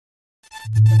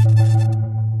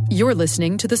You're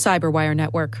listening to the Cyberwire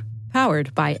Network,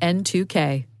 powered by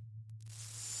N2K.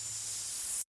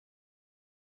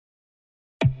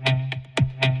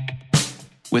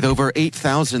 With over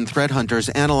 8,000 threat hunters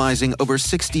analyzing over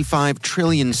 65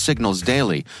 trillion signals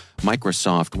daily,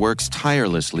 Microsoft works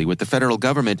tirelessly with the federal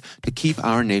government to keep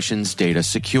our nation's data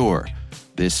secure.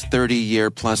 This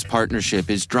 30-year-plus partnership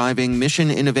is driving mission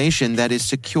innovation that is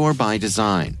secure by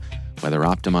design. Whether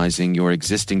optimizing your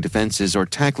existing defenses or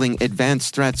tackling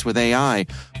advanced threats with AI,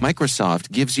 Microsoft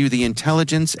gives you the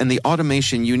intelligence and the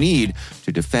automation you need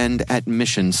to defend at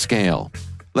mission scale.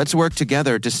 Let's work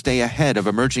together to stay ahead of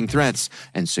emerging threats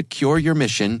and secure your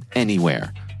mission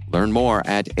anywhere. Learn more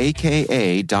at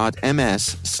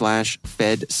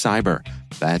aka.ms/fedcyber.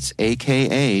 That's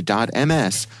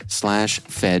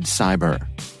aka.ms/fedcyber.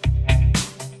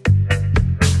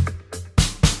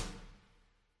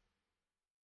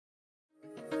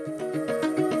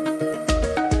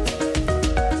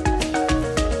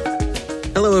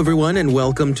 Hello, everyone, and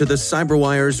welcome to the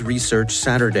CyberWire's Research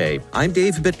Saturday. I'm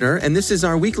Dave Bittner, and this is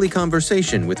our weekly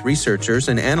conversation with researchers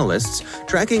and analysts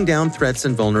tracking down threats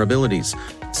and vulnerabilities,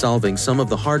 solving some of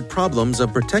the hard problems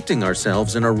of protecting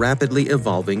ourselves in a rapidly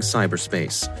evolving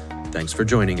cyberspace. Thanks for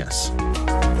joining us.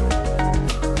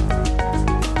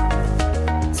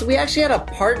 So we actually had a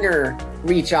partner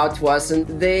reach out to us, and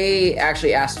they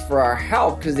actually asked for our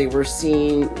help because they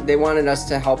wanted us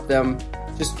to help them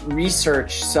just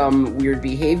research some weird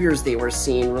behaviors they were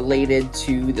seeing related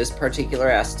to this particular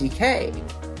SDK.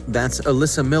 That's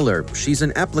Alyssa Miller. She's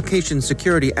an application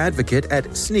security advocate at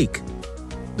Snyk.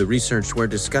 The research we're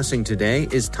discussing today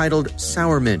is titled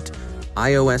Sourmint: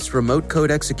 iOS Remote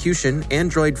Code Execution,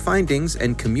 Android Findings,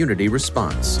 and Community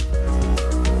Response.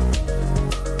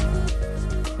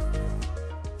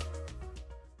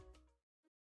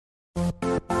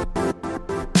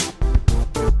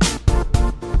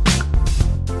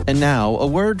 And now, a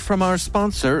word from our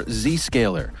sponsor,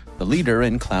 Zscaler, the leader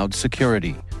in cloud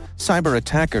security. Cyber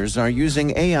attackers are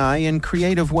using AI in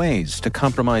creative ways to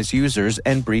compromise users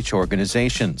and breach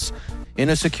organizations. In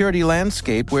a security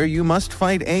landscape where you must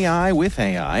fight AI with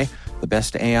AI, the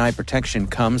best AI protection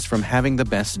comes from having the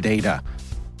best data.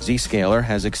 Zscaler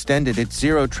has extended its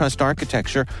zero-trust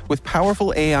architecture with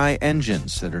powerful AI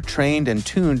engines that are trained and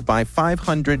tuned by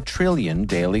 500 trillion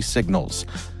daily signals.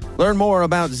 Learn more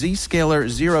about Zscaler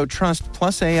Zero Trust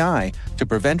Plus AI to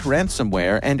prevent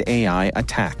ransomware and AI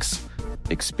attacks.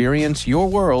 Experience your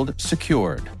world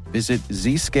secured. Visit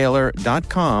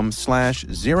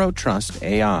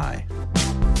zscaler.com/zerotrustai.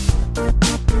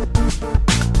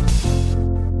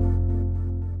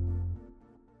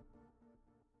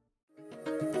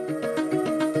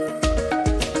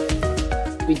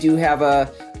 We do have a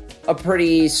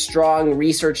pretty strong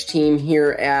research team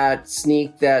here at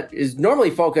Snyk that is normally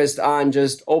focused on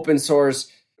just open source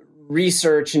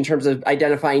research in terms of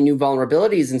identifying new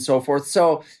vulnerabilities and so forth.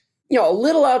 So, a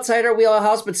little outside our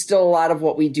wheelhouse, but still a lot of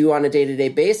what we do on a day-to-day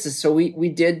basis. So we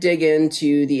did dig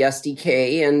into the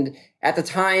SDK, and at the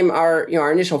time, our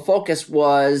initial focus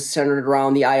was centered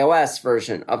around the iOS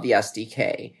version of the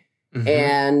SDK. Mm-hmm.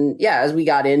 And as we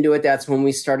got into it, that's when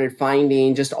we started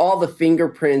finding just all the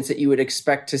fingerprints that you would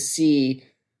expect to see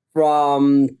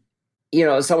from,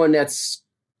 someone that's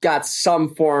got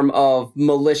some form of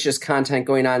malicious content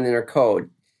going on in their code.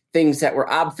 Things that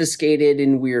were obfuscated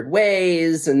in weird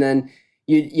ways. And then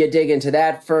you dig into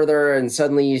that further, and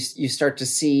suddenly you start to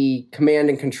see command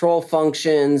and control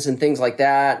functions and things like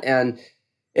that. And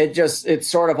it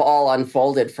sort of all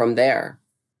unfolded from there.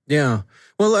 Yeah.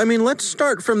 Well, let's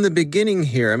start from the beginning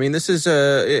here. This is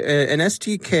an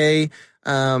SDK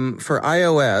for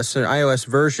iOS. An iOS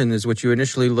version is what you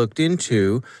initially looked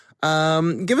into.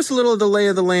 Give us a little of the lay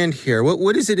of the land here.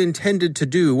 What is it intended to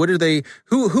do? What are they?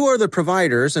 Who are the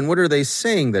providers, and what are they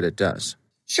saying that it does?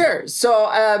 Sure.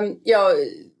 So,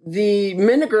 the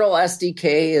Minigirl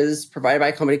SDK is provided by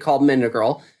a company called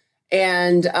Minigirl,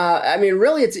 and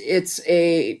really, it's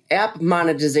a app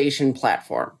monetization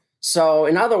platform. So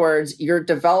in other words, your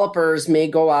developers may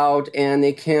go out and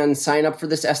they can sign up for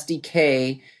this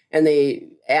SDK and they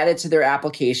add it to their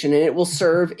application, and it will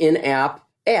serve in-app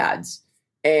ads.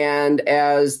 And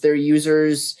as their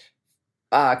users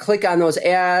click on those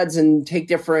ads and take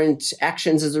different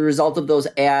actions as a result of those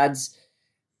ads,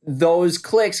 those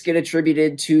clicks get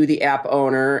attributed to the app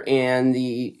owner and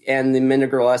the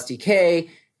Minigirl SDK,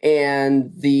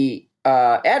 and the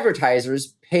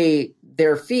advertisers pay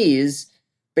their fees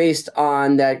based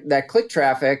on that click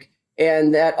traffic,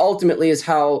 and that ultimately is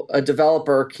how a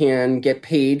developer can get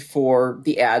paid for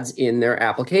the ads in their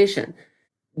application.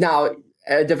 Now,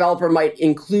 a developer might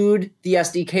include the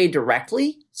SDK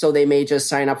directly So they may just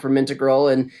sign up for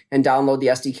Mintegral and download the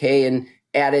SDK and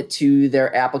add it to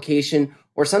their application.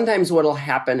 Or sometimes what will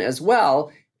happen as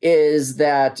well is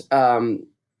that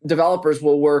developers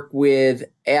will work with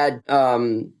ad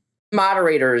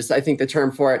moderators, I think the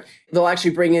term for it. They'll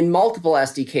actually bring in multiple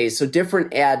SDKs, so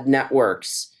different ad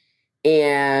networks.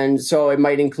 And so it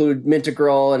might include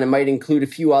Mintegral and it might include a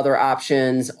few other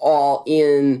options all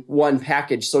in one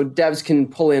package. So devs can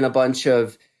pull in a bunch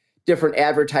of different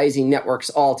advertising networks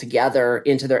all together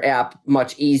into their app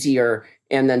much easier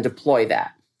and then deploy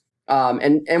that.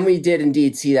 And we did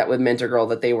indeed see that with Mintegral,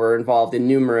 that they were involved in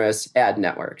numerous ad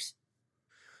networks.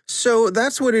 So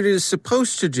that's what it is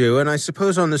supposed to do. And I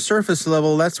suppose on the surface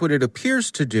level, that's what it appears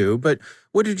to do. But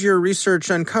what did your research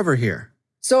uncover here?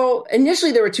 So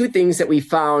initially, there were two things that we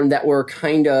found that were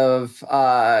kind of,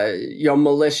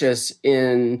 malicious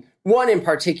in one in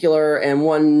particular and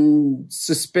one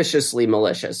suspiciously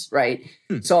malicious, right?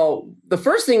 So the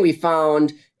first thing we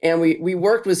found, and we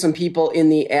worked with some people in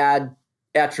the ad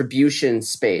attribution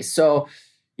space. So,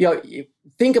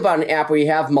 think about an app where you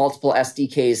have multiple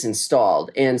SDKs installed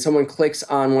and someone clicks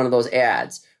on one of those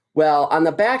ads. Well, on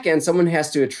the back end, someone has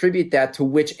to attribute that to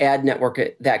which ad network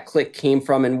that click came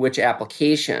from and which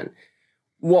application.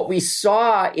 What we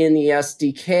saw in the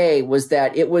SDK was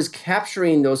that it was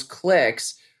capturing those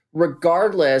clicks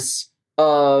regardless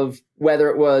of whether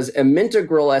it was a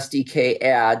Mintegral SDK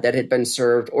ad that had been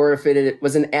served or if it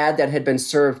was an ad that had been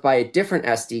served by a different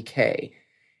SDK.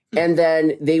 And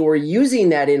then they were using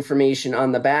that information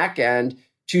on the back end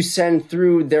to send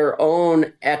through their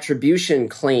own attribution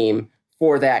claim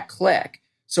for that click.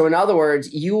 So in other words,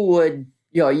 a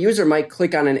user might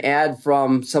click on an ad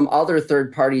from some other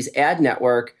third party's ad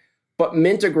network, but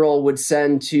Mintegral would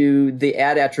send to the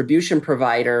ad attribution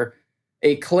provider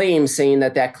a claim saying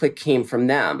that click came from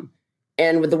them.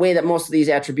 And with the way that most of these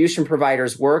attribution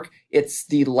providers work, it's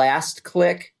the last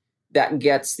click that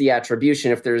gets the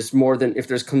attribution if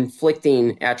there's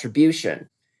conflicting attribution.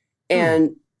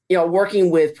 And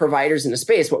working with providers in the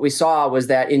space, what we saw was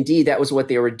that indeed that was what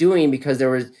they were doing because there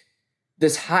was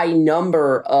this high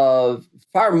number of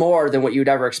far more than what you would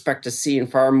ever expect to see and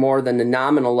far more than the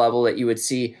nominal level that you would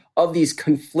see of these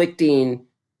conflicting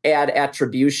ad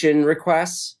attribution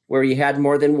requests where you had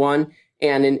more than one.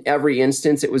 And in every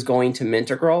instance, it was going to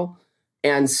Mintegral.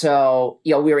 And so,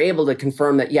 we were able to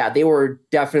confirm that, they were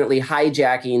definitely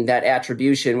hijacking that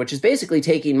attribution, which is basically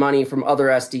taking money from other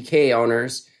SDK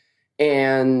owners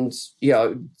and,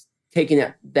 taking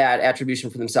that attribution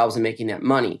for themselves and making that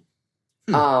money.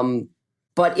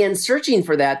 But in searching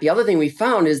for that, the other thing we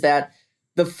found is that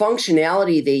the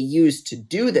functionality they used to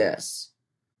do this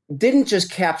didn't just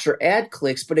capture ad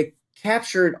clicks, but it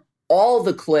captured all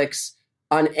the clicks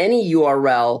on any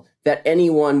URL that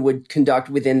anyone would conduct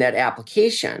within that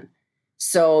application.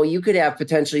 So you could have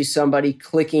potentially somebody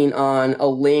clicking on a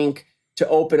link to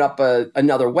open up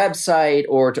another website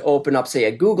or to open up, say,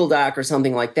 a Google Doc or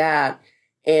something like that.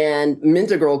 And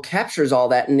Mintegral captures all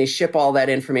that and they ship all that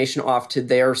information off to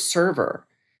their server.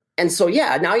 And so,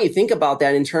 now you think about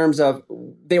that in terms of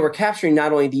they were capturing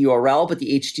not only the URL, but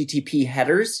the HTTP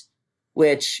headers,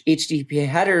 which HTTP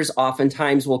headers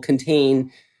oftentimes will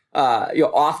contain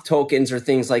auth tokens or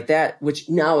things like that, which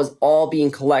now is all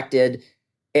being collected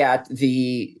at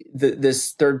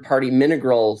this third-party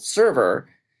Mintegral server.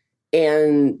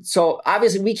 And so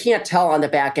obviously we can't tell on the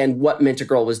back end what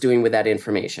Mintegral was doing with that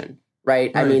information,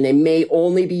 right? I mean, they may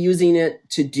only be using it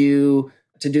to do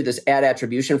this ad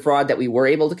attribution fraud that we were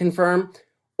able to confirm,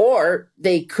 or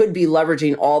they could be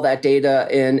leveraging all that data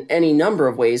in any number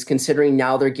of ways, considering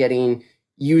now they're getting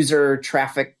user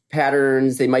traffic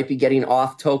patterns, they might be getting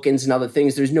auth tokens and other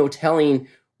things. There's no telling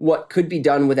what could be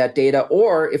done with that data,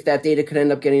 or if that data could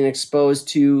end up getting exposed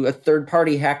to a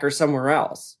third-party hacker somewhere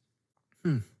else.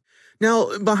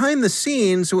 Now, behind the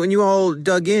scenes, when you all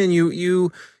dug in,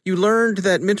 you learned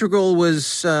that Mintegral was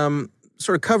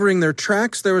sort of covering their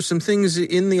tracks. There were some things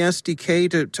in the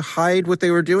SDK to hide what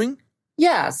they were doing?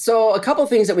 Yeah, so a couple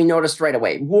things that we noticed right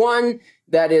away. One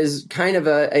that is kind of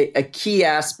a key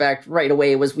aspect right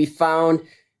away was we found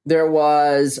there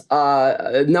was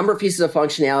a number of pieces of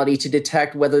functionality to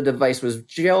detect whether the device was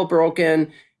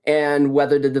jailbroken and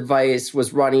whether the device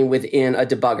was running within a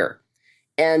debugger.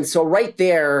 And so right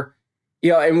there,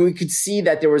 and we could see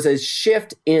that there was a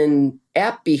shift in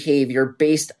app behavior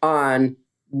based on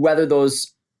whether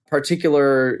those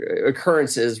particular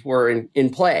occurrences were in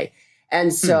play.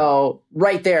 And so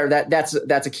right there, that's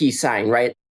a key sign,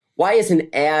 right? Why is an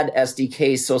ad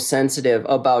SDK so sensitive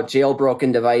about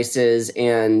jailbroken devices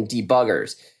and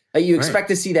debuggers? You expect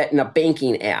to see that in a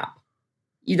banking app.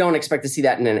 You don't expect to see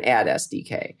that in an ad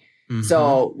SDK.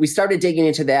 So we started digging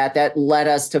into that. That led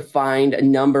us to find a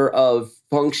number of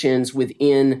functions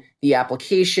within the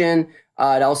application.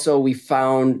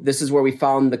 This is where we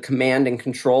found the command and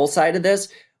control side of this,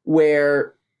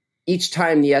 where each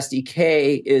time the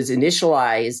SDK is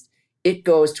initialized, it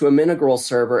goes to a Minigrol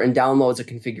server and downloads a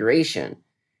configuration.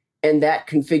 And that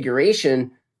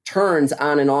configuration turns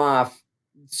on and off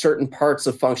certain parts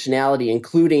of functionality,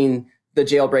 including the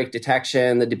jailbreak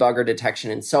detection, the debugger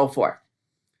detection, and so forth.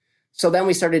 So then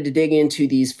we started to dig into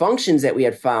these functions that we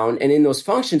had found. And in those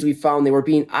functions, we found they were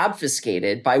being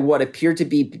obfuscated by what appeared to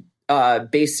be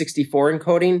base 64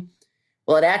 encoding.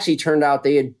 Well, it actually turned out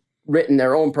they had written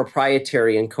their own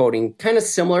proprietary encoding, kind of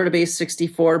similar to base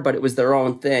 64, but it was their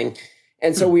own thing.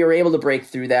 And so we were able to break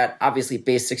through that. Obviously,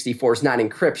 base 64 is not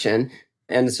encryption.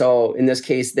 And so in this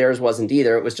case, theirs wasn't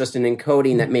either. It was just an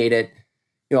encoding that made it,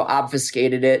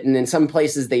 obfuscated it. And in some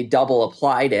places, they double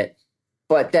applied it.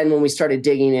 But then when we started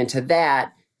digging into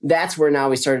that, that's where now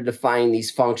we started to find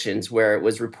these functions where it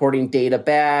was reporting data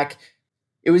back.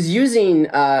 It was using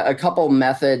a couple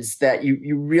methods that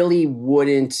you really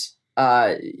wouldn't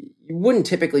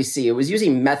typically see. It was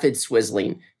using method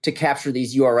swizzling to capture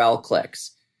these URL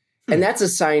clicks. And that's a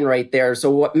sign right there.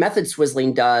 So what method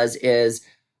swizzling does is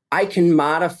I can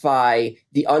modify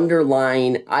the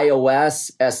underlying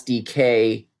iOS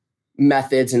SDK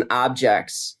methods and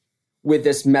objects with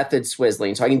this method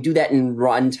swizzling. So I can do that in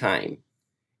runtime.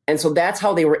 And so that's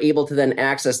how they were able to then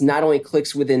access not only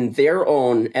clicks within their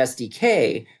own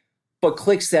SDK, but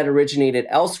clicks that originated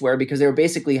elsewhere, because they were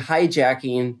basically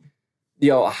hijacking,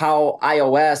 how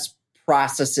iOS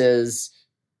processes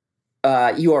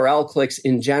URL clicks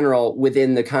in general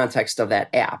within the context of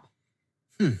that app.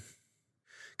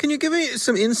 Can you give me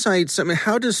some insights? I mean,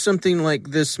 how does something like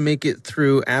this make it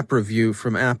through App Review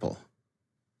from Apple?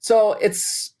 So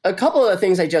it's a couple of the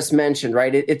things I just mentioned,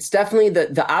 right? It's definitely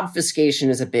the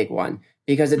obfuscation is a big one,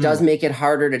 because it does make it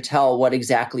harder to tell what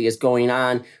exactly is going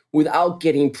on without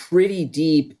getting pretty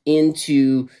deep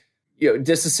into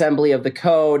disassembly of the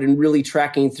code and really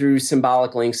tracking through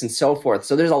symbolic links and so forth.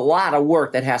 So there's a lot of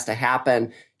work that has to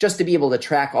happen just to be able to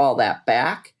track all that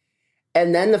back.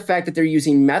 And then the fact that they're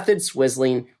using method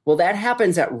swizzling, well, that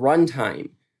happens at runtime.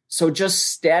 So just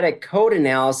static code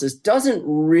analysis doesn't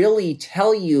really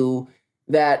tell you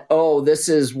that, this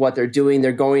is what they're doing.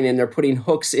 They're going and they're putting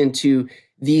hooks into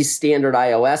these standard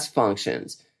iOS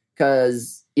functions,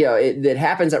 because it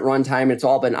happens at runtime. It's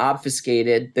all been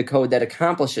obfuscated, the code that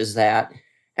accomplishes that.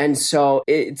 And so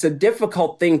it's a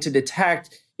difficult thing to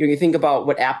detect. You think about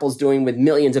what Apple's doing with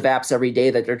millions of apps every day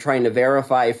that they're trying to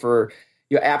verify for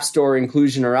App Store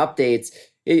inclusion or updates.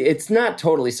 It's not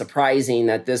totally surprising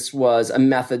that this was a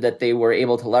method that they were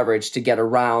able to leverage to get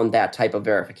around that type of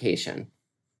verification.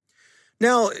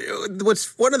 Now,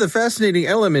 what's one of the fascinating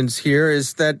elements here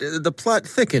is that the plot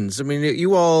thickens. I mean,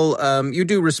 you all you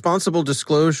do responsible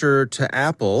disclosure to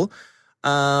Apple,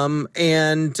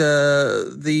 and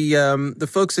the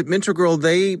folks at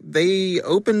Minigrol, they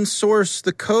open source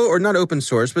the code, or not open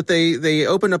source, but they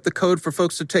open up the code for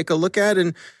folks to take a look at,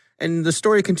 and the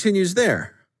story continues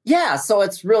there. Yeah, so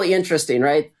it's really interesting,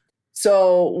 right?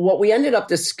 So what we ended up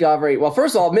discovering, well,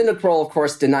 first of all, Minigrol, of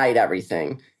course, denied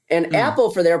everything. And Apple,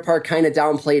 for their part, kind of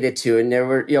downplayed it too. And they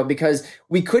were, because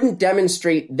we couldn't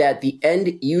demonstrate that the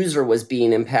end user was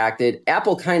being impacted,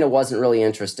 Apple kind of wasn't really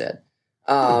interested.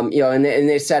 And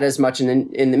they said as much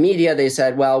in the media. They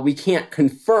said, well, we can't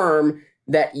confirm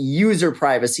that user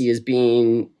privacy is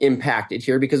being impacted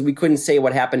here, because we couldn't say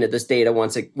what happened to this data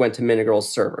once it went to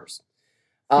Minigrol's servers.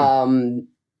 So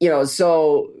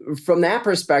from that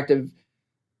perspective,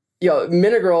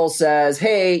 Minigrol says,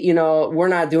 hey, we're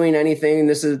not doing anything.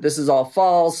 This is all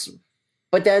false.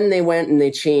 But then they went and they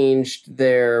changed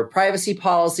their privacy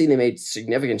policy. They made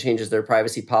significant changes to their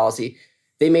privacy policy.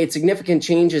 They made significant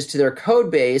changes to their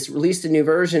code base, released a new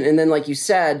version. And then, like you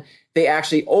said, they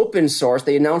actually open sourced.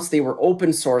 They announced they were open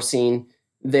sourcing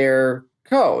their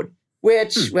code,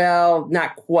 which, well,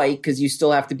 not quite, because you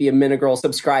still have to be a Minigrol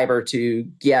subscriber to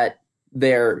get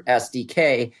their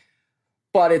SDK.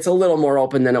 But it's a little more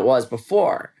open than it was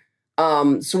before.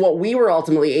 So what we were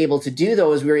ultimately able to do,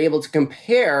 though, is we were able to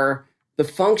compare the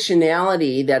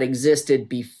functionality that existed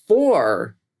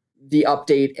before the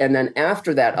update and then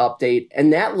after that update.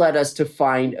 And that led us to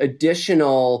find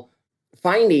additional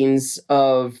findings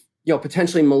of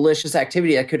potentially malicious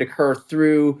activity that could occur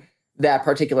through that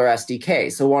particular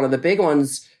SDK. So one of the big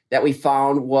ones that we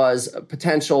found was a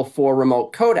potential for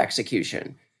remote code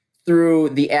execution through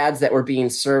the ads that were being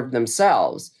served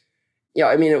themselves.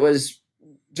 It was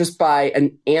just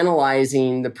by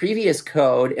analyzing the previous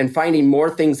code and finding more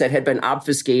things that had been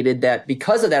obfuscated that,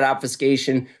 because of that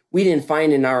obfuscation, we didn't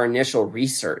find in our initial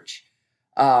research.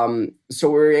 So we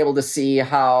were able to see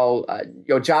how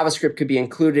JavaScript could be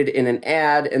included in an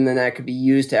ad, and then that could be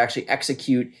used to actually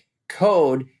execute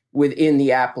code within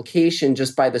the application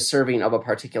just by the serving of a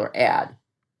particular ad.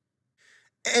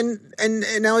 And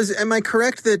now, am I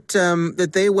correct that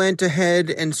that they went ahead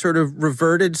and sort of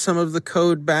reverted some of the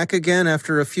code back again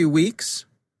after a few weeks?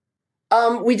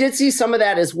 We did see some of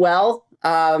that as well.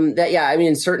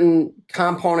 Certain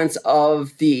components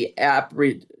of the app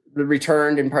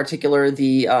returned, in particular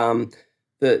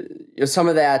some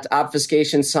of that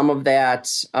obfuscation, some of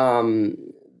that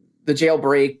the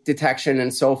jailbreak detection,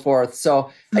 and so forth. So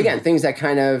again, things that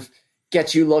kind of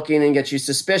get you looking and get you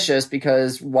suspicious,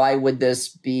 because why would this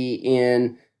be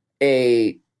in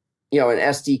an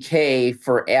SDK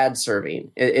for ad serving?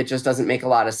 It just doesn't make a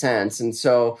lot of sense. And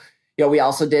so, we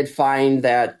also did find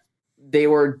that they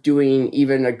were doing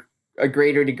even a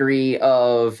greater degree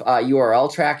of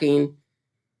URL tracking.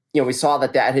 We saw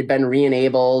that had been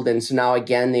re-enabled. And so now,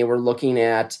 again, they were looking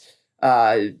at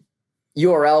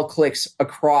URL clicks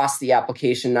across the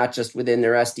application, not just within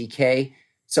their SDK.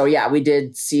 So, we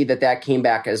did see that came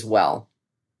back as well.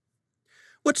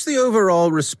 What's the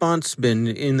overall response been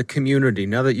in the community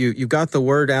now that you've got the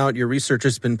word out, your research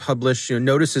has been published,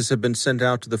 notices have been sent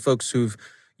out to the folks who've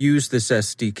used this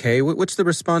SDK? What's the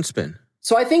response been?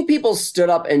 So I think people stood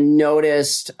up and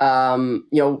noticed,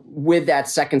 with that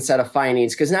second set of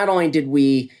findings, because not only did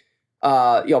we,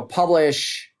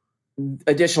 publish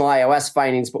additional iOS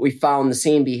findings, but we found the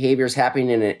same behaviors happening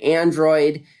in an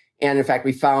Android. And in fact,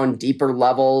 we found deeper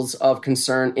levels of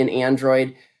concern in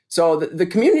Android. So the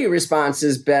community response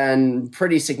has been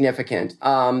pretty significant.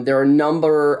 There are a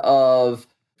number of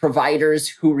providers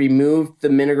who removed the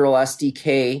Mintegral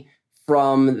SDK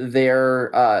from their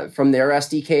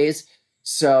SDKs.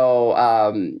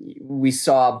 So we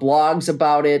saw blogs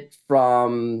about it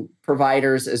from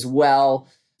providers as well.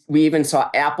 We even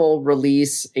saw Apple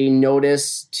release a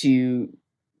notice to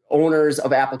owners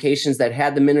of applications that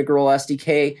had the Mintegral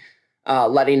SDK,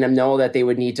 letting them know that they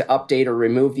would need to update or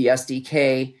remove the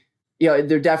SDK.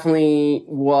 There definitely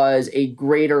was a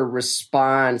greater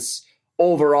response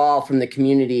overall from the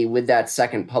community with that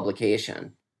second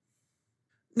publication.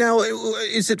 Now,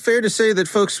 is it fair to say that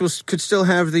folks could still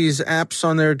have these apps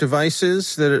on their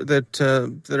devices that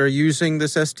are using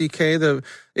this SDK?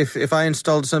 If I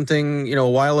installed something, a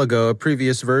while ago, a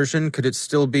previous version, could it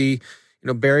still be,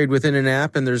 buried within an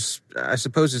app? And I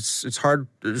suppose it's hard.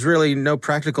 There's really no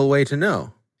practical way to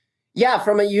know. Yeah,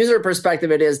 from a user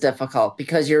perspective, it is difficult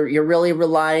because you're really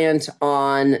reliant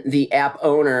on the app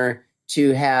owner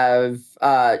to have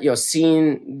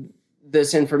seen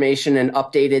this information and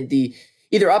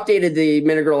either updated the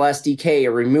Mintegral SDK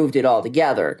or removed it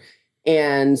altogether.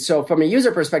 And so from a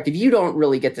user perspective, you don't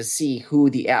really get to see who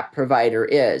the app provider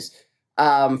is.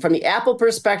 From the Apple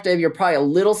perspective, you're probably a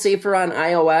little safer on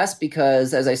iOS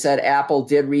because, as I said, Apple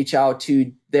did reach out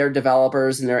to their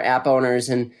developers and their app owners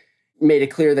and made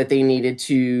it clear that they needed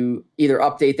to either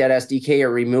update that SDK or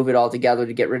remove it altogether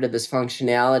to get rid of this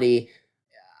functionality.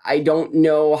 I don't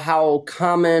know how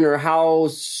common or how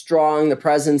strong the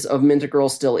presence of Mintegral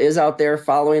still is out there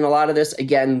following a lot of this.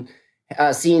 Again,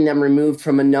 seeing them removed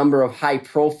from a number of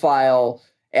high-profile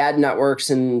ad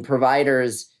networks and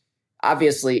providers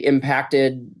obviously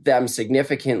impacted them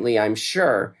significantly, I'm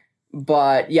sure.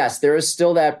 But yes, there is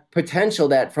still that potential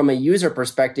that from a user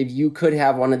perspective, you could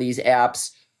have one of these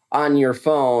apps on your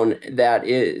phone that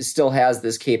still has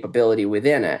this capability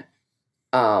within it.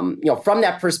 From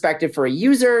that perspective for a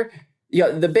user,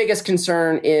 the biggest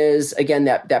concern is, again,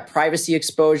 that privacy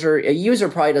exposure. A user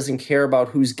probably doesn't care about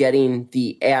who's getting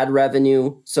the ad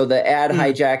revenue. So the ad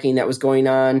hijacking that was going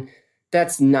on,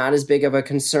 that's not as big of a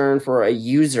concern for a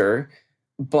user.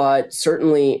 But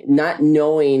certainly not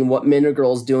knowing what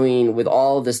Mintegral is doing with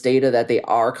all of this data that they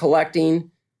are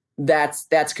collecting,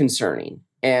 that's concerning.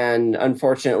 And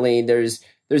unfortunately, there's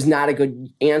not a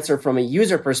good answer from a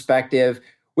user perspective,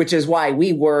 which is why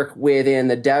we work within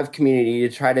the dev community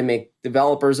to try to make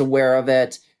developers aware of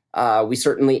it. We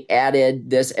certainly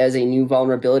added this as a new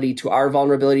vulnerability to our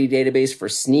vulnerability database for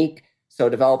Snyk. So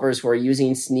developers who are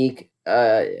using Snyk,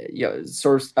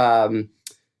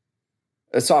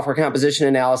 software composition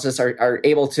analysis are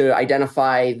able to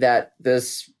identify that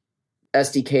this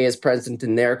SDK is present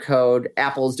in their code.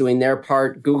 Apple is doing their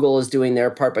part. Google is doing their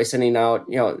part by sending out,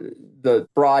 the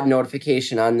broad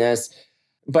notification on this.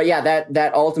 But yeah,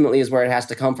 that ultimately is where it has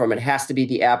to come from. It has to be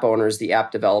the app owners, the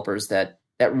app developers that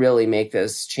really make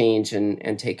this change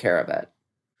and take care of it.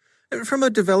 From a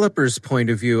developer's point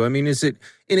of view, I mean, is it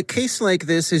in a case like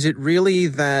this, is it really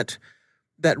that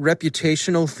that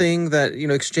reputational thing that,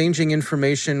 exchanging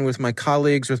information with my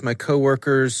colleagues, with my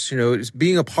coworkers, is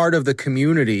being a part of the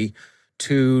community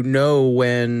to know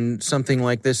when something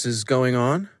like this is going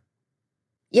on?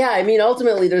 Yeah, I mean,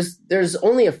 ultimately, there's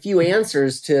only a few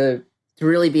answers to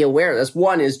really be aware of this.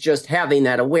 One is just having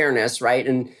that awareness, right?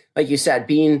 And like you said,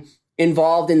 being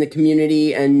involved in the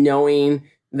community and knowing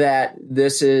that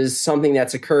this is something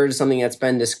that's occurred, something that's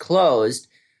been disclosed.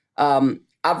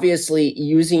 Obviously,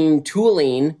 using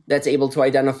tooling that's able to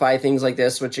identify things like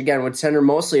this, which again would center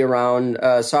mostly around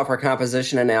software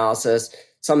composition analysis,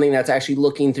 something that's actually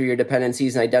looking through your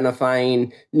dependencies and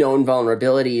identifying known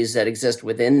vulnerabilities that exist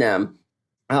within them.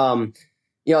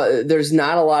 There's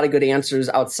not a lot of good answers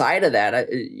outside of that.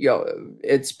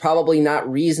 It's probably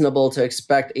not reasonable to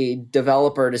expect a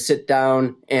developer to sit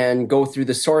down and go through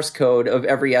the source code of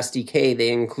every SDK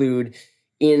they include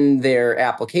in their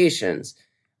applications.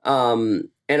 And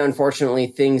unfortunately,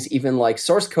 things even like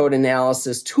source code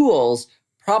analysis tools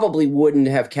probably wouldn't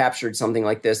have captured something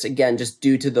like this, again, just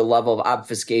due to the level of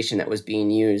obfuscation that was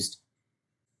being used.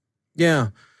 Yeah.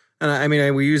 And I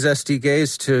mean, we use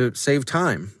SDKs to save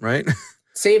time, right?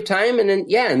 Save time, and then,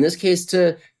 in this case,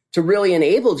 to really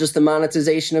enable just the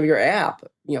monetization of your app.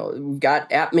 We've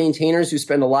got app maintainers who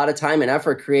spend a lot of time and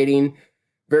effort creating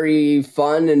very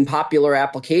fun and popular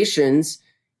applications,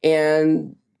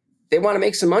 and they want to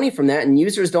make some money from that, and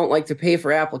users don't like to pay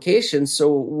for applications, so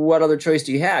what other choice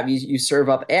do you have? You serve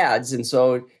up ads, and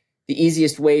so the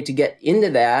easiest way to get into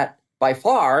that, by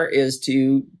far, is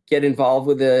to get involved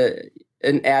with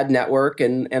an ad network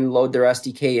and load their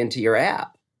SDK into your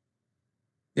app.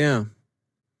 Yeah.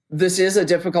 This is a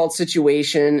difficult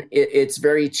situation. It's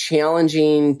very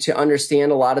challenging to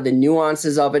understand a lot of the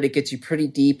nuances of it. It gets you pretty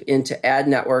deep into ad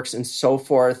networks and so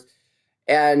forth.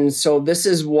 And so this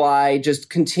is why just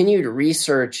continued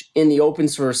research in the open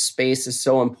source space is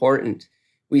so important.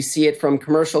 We see it from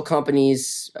commercial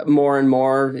companies more and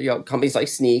more, companies like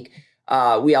Snyk.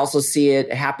 We also see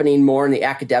it happening more in the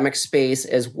academic space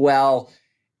as well.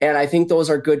 And I think those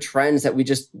are good trends that we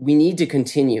need to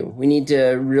continue. We need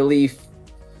to really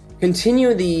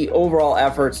continue the overall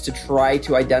efforts to try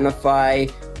to identify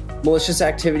malicious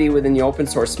activity within the open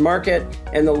source market.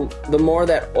 And the more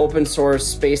that open source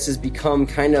spaces become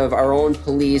kind of our own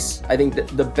police, I think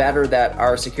the better that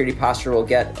our security posture will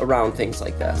get around things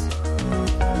like this.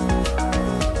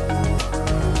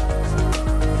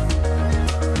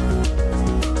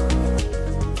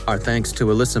 Our thanks to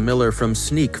Alyssa Miller from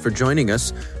Snyk for joining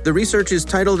us. The research is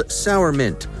titled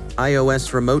Sourmint,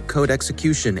 iOS Remote Code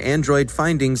Execution, Android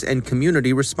Findings, and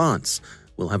Community Response.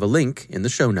 We'll have a link in the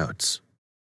show notes.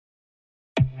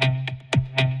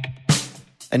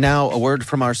 And now a word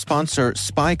from our sponsor,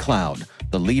 SpyCloud,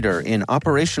 the leader in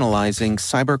operationalizing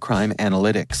cybercrime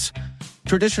analytics.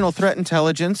 Traditional threat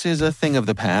intelligence is a thing of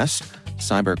the past.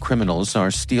 Cyber criminals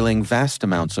are stealing vast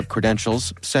amounts of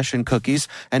credentials, session cookies,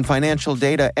 and financial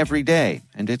data every day,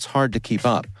 and it's hard to keep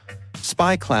up.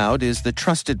 SpyCloud is the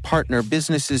trusted partner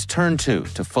businesses turn to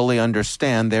fully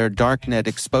understand their darknet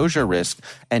exposure risk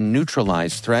and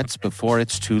neutralize threats before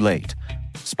it's too late.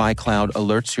 SpyCloud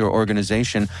alerts your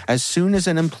organization as soon as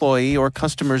an employee or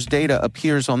customer's data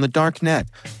appears on the dark net,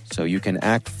 so you can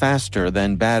act faster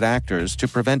than bad actors to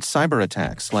prevent cyber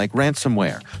attacks like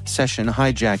ransomware, session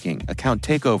hijacking, account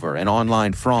takeover, and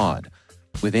online fraud.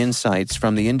 With insights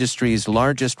from the industry's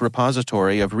largest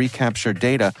repository of recaptured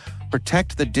data,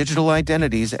 protect the digital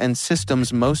identities and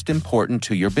systems most important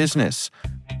to your business.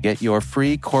 Get your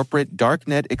free corporate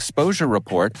darknet exposure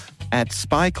report at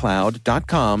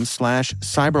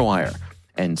spycloud.com/cyberwire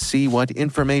and see what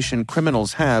information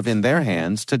criminals have in their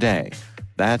hands today.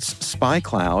 That's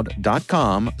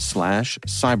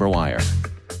spycloud.com/cyberwire.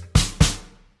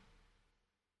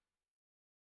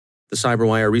 The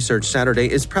CyberWire Research Saturday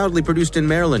is proudly produced in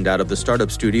Maryland out of the startup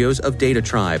studios of Data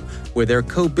Tribe, where they're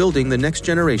co-building the next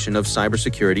generation of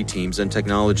cybersecurity teams and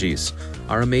technologies.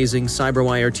 Our amazing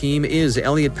CyberWire team is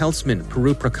Elliot Peltzman,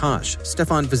 Puru Prakash,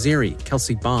 Stefan Vaziri,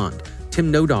 Kelsey Bond, Tim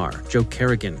Nodar, Joe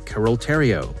Kerrigan, Carol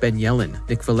Terrio, Ben Yellen,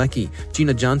 Nick Valecki,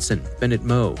 Gina Johnson, Bennett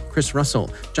Moe, Chris Russell,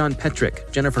 John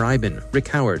Petrick, Jennifer Iben, Rick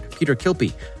Howard, Peter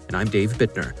Kilpie, and I'm Dave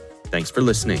Bittner. Thanks for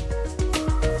listening.